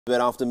where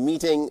after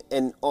meeting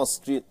in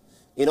Austrian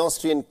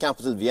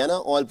capital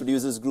Vienna, oil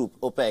producers group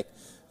OPEC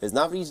has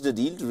now reached a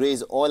deal to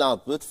raise oil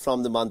output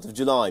from the month of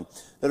July.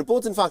 The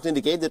reports in fact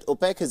indicate that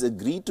OPEC has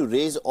agreed to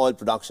raise oil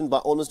production by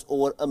almost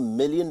over 1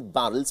 million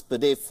barrels per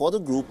day for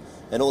the group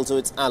and also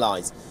its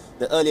allies.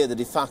 Earlier, the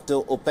de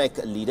facto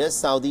OPEC leader,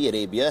 Saudi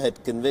Arabia,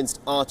 had convinced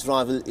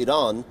arch-rival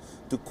Iran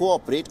to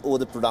cooperate over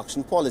the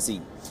production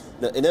policy.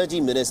 The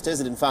energy ministers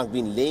had in fact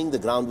been laying the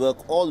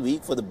groundwork all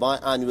week for the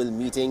biannual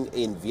meeting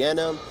in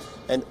Vienna,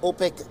 and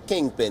OPEC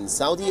kingpin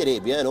Saudi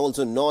Arabia and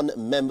also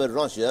non-member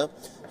Russia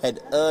had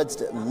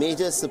urged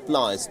major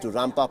suppliers to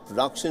ramp up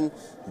production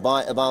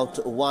by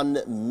about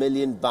 1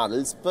 million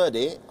barrels per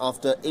day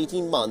after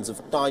 18 months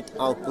of tight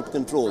output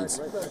controls.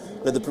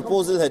 Now, the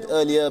proposal had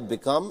earlier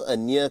become a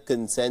near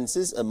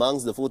consensus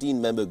amongst the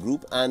 14-member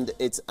group and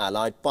its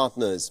allied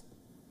partners.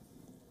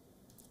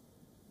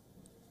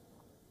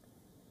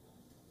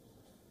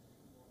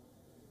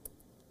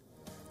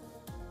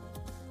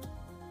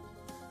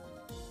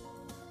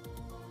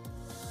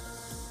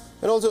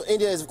 And also,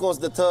 India is, of course,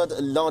 the third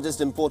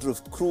largest importer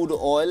of crude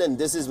oil, and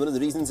this is one of the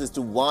reasons as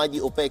to why the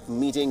OPEC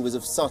meeting was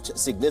of such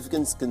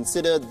significance.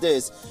 Consider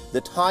this,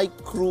 that high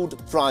crude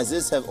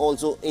prices have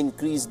also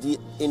increased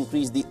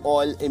the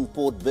oil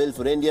import bill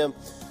for India.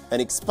 An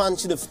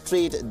expansion of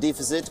trade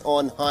deficit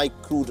on high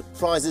crude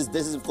prices.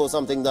 This is, of course,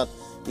 something that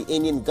the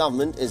Indian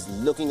government is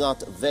looking at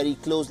very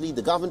closely.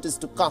 The government is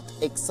to cut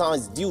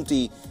excise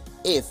duty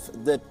if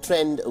the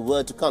trend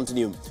were to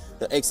continue.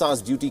 The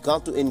excise duty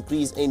cut to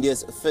increase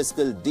India's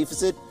fiscal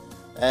deficit,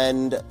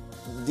 and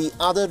the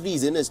other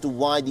reason as to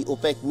why the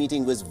OPEC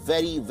meeting was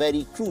very,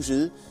 very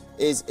crucial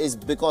is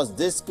because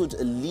this could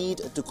lead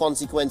to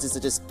consequences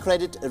such as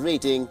credit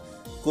rating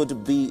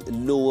could be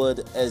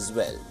lowered as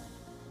well.